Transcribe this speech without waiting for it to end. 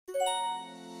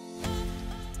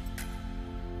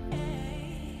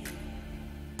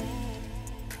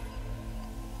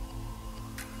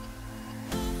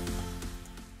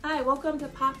Hi, welcome to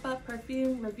Pop-Up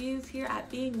Perfume Reviews here at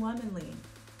Being Womanly.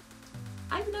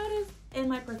 I've noticed in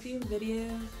my perfume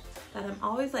videos that I'm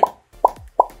always like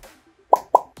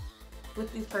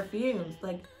with these perfumes.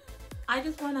 Like, I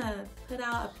just want to put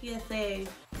out a PSA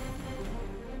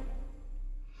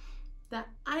that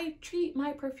I treat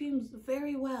my perfumes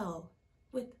very well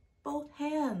with both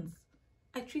hands.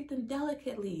 I treat them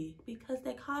delicately because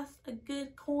they cost a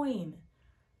good coin.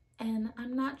 And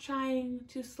I'm not trying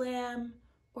to slam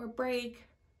or break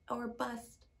or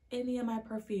bust any of my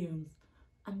perfumes.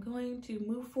 I'm going to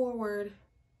move forward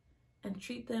and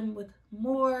treat them with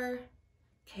more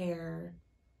care,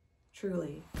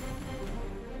 truly.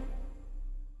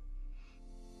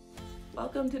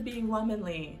 Welcome to Being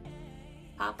Womanly,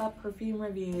 pop-up perfume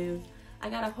reviews. I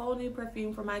got a whole new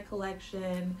perfume for my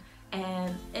collection,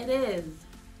 and it is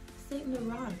Saint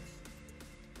Laurent.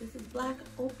 This is Black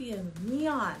Opium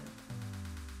Neon.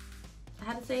 I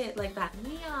had to say it like that.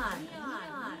 Neon.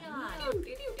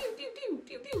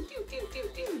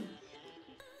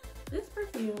 This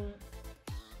perfume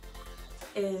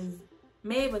is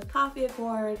made with coffee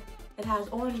accord. It has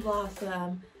orange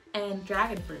blossom and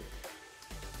dragon fruit.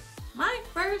 My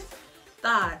first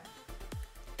thought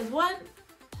is one,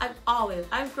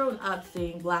 I've grown up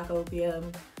seeing Black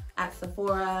Opium at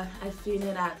Sephora. I've seen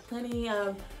it at plenty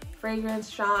of fragrance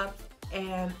shops,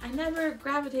 and I never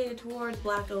gravitated towards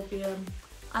Black Opium.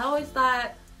 I always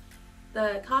thought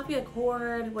the coffee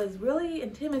accord was really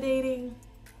intimidating.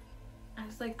 I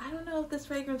was like, I don't know if this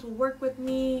fragrance will work with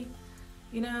me.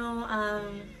 You know,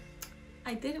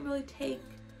 I didn't really take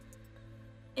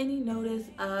any notice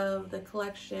of the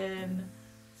collection.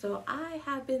 So I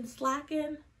have been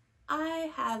slacking.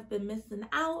 I have been missing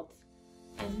out.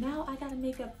 And now I gotta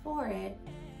make up for it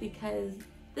because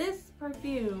this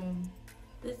perfume,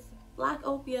 this Black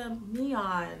Opium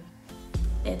Neon,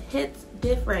 it hits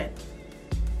different.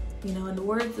 You know, in the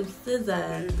words of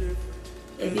SZA,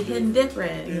 it be hitting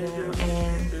different, you know,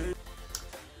 and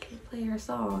I can't play her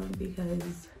song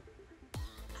because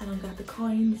I don't got the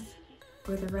coins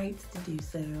or the rights to do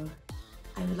so.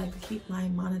 I would like to keep my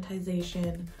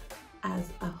monetization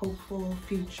as a hopeful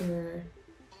future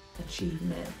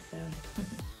achievement, so.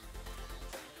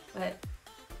 But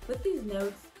with these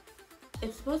notes,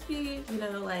 it's supposed to be, you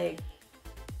know, like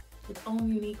its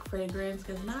own unique fragrance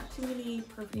because not too many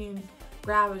perfumes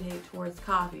gravitate towards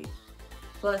coffee,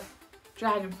 plus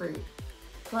dragon fruit,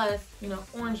 plus, you know,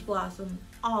 orange blossom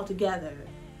all together,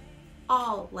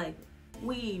 all like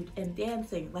weaved and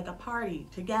dancing like a party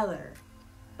together.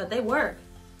 But they work.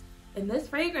 In this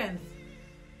fragrance,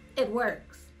 it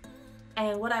works.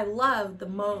 And what I love the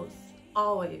most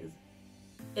always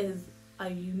is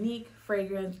a unique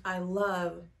fragrance. I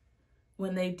love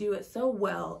when they do it so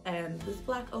well, and this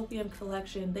Black Opium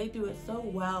collection, they do it so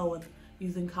well with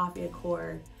using coffee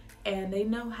accord, and they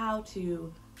know how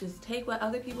to just take what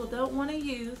other people don't want to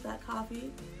use, that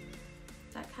coffee,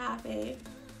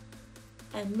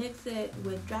 and mix it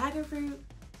with dragon fruit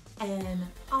and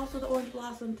also the orange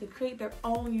blossom to create their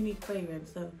own unique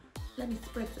fragrance. So let me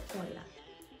spritz it for you.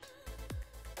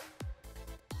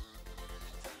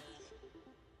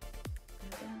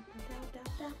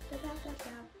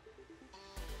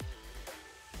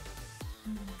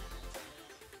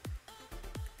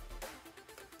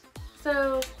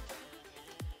 So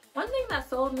one thing that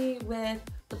sold me with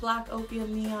the Black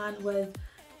Opium Neon was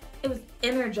it was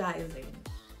energizing.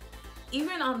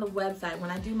 Even on the website, when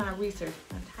I do my research,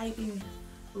 I'm typing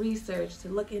research to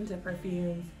look into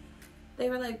perfumes, they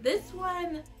were like, this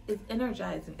one is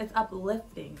energizing, it's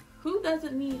uplifting. Who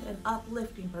doesn't need an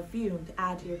uplifting perfume to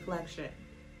add to your collection?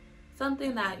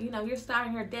 Something that, you know, you're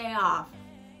starting your day off,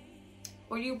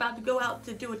 or you're about to go out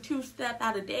to do a two-step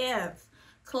at a dance,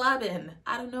 clubbing.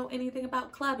 I don't know anything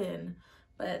about clubbing,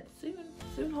 but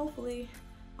soon hopefully,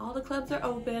 all the clubs are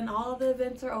open, all the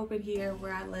events are open here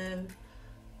where I live,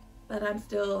 but I'm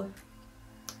still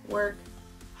work,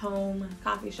 home,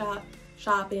 coffee shop,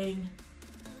 shopping,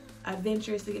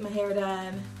 adventures to get my hair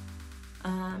done,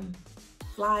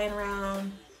 flying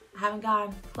around. I haven't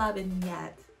gone clubbing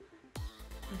yet.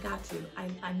 I got to.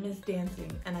 I miss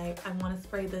dancing, and I want to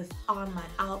spray this on my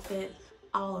outfit,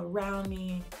 all around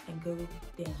me, and go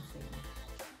dancing.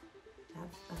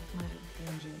 That's my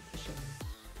tangent for sure.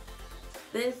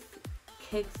 This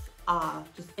kicks off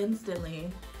just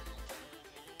instantly.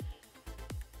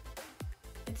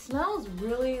 It smells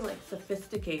really like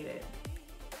sophisticated.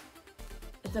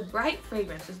 It's a bright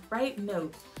fragrance, just bright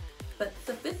notes, but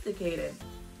sophisticated.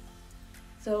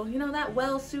 So, you know, that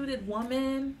well-suited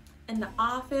woman in the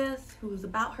office who's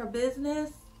about her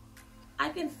business, I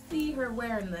can see her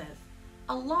wearing this,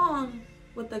 along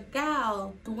with a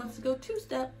gal who wants to go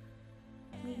two-step,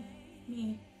 me.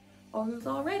 me, or who's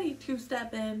already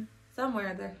two-stepping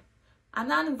somewhere there. I'm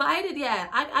not invited yet.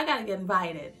 I gotta get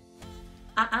invited.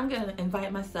 I'm gonna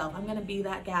invite myself. I'm gonna be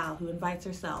that gal who invites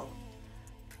herself.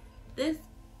 This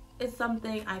is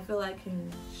something I feel like can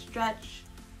stretch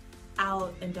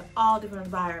out into all different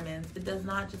environments. It does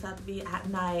not just have to be at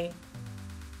night.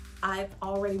 I've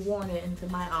already worn it into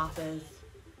my office,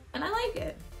 and I like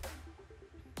it.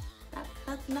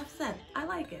 That's enough said. I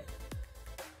like it.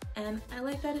 And I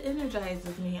like that it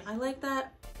energizes me. I like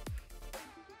that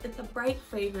it's a bright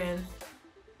fragrance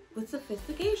with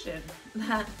sophistication.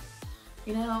 That,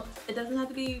 you know, it doesn't have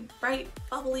to be bright,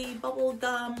 bubbly, bubble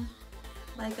gum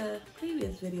like a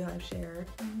previous video I've shared.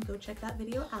 Go check that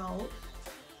video out.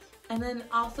 And then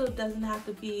also it doesn't have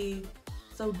to be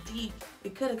so deep.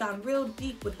 It could have gone real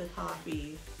deep with the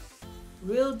coffee,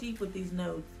 real deep with these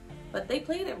notes, but they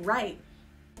played it right.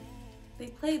 They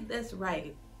played this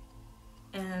right.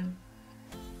 And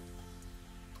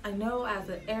I know as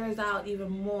it airs out even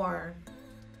more,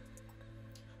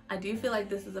 I do feel like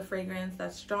this is a fragrance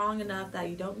that's strong enough that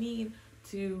you don't need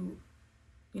to,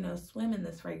 you know, swim in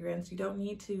this fragrance. You don't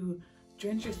need to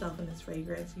drench yourself in this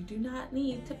fragrance. You do not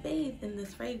need to bathe in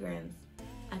this fragrance.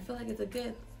 I feel like it's a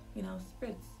good, you know,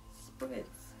 spritz,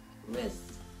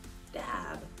 wrist,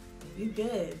 dab. You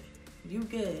good. You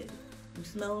good. You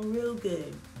smelling real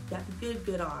good. Got the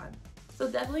good on. So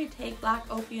definitely take Black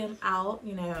Opium out,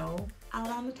 you know, out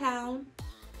on the town.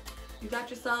 You got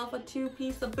yourself a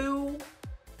two-piece of boo.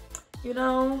 You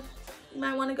know, you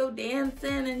might want to go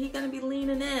dancing and he's gonna be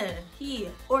leaning in. He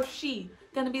or she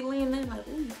gonna be leaning in like,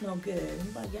 ooh, you smell good.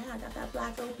 He's like, yeah, I got that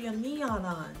Black Opium Neon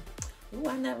on. Ooh,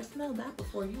 I never smelled that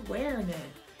before. You wearing it.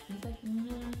 He's like,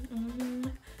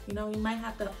 You know, you might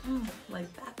have to,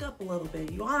 like, back up a little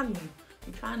bit. You on me.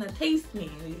 You trying to taste me.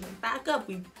 You back up.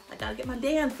 I gotta get my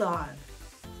dance on.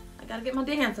 I gotta get my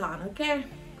dance on, okay?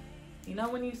 You know,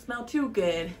 when you smell too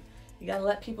good, you gotta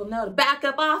let people know to back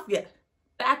up off you.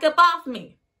 Back up off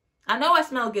me. I know I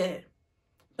smell good,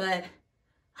 but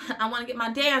I want to get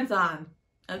my dance on,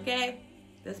 okay?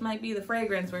 This might be the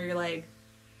fragrance where you're like,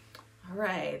 all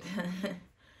right,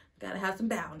 gotta have some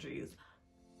boundaries.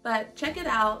 But check it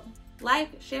out.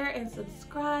 Like, share, and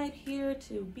subscribe here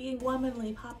to Being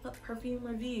Womanly Pop-Up Perfume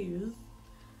Reviews.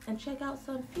 And check out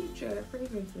some future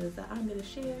fragrances that I'm going to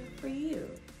share for you.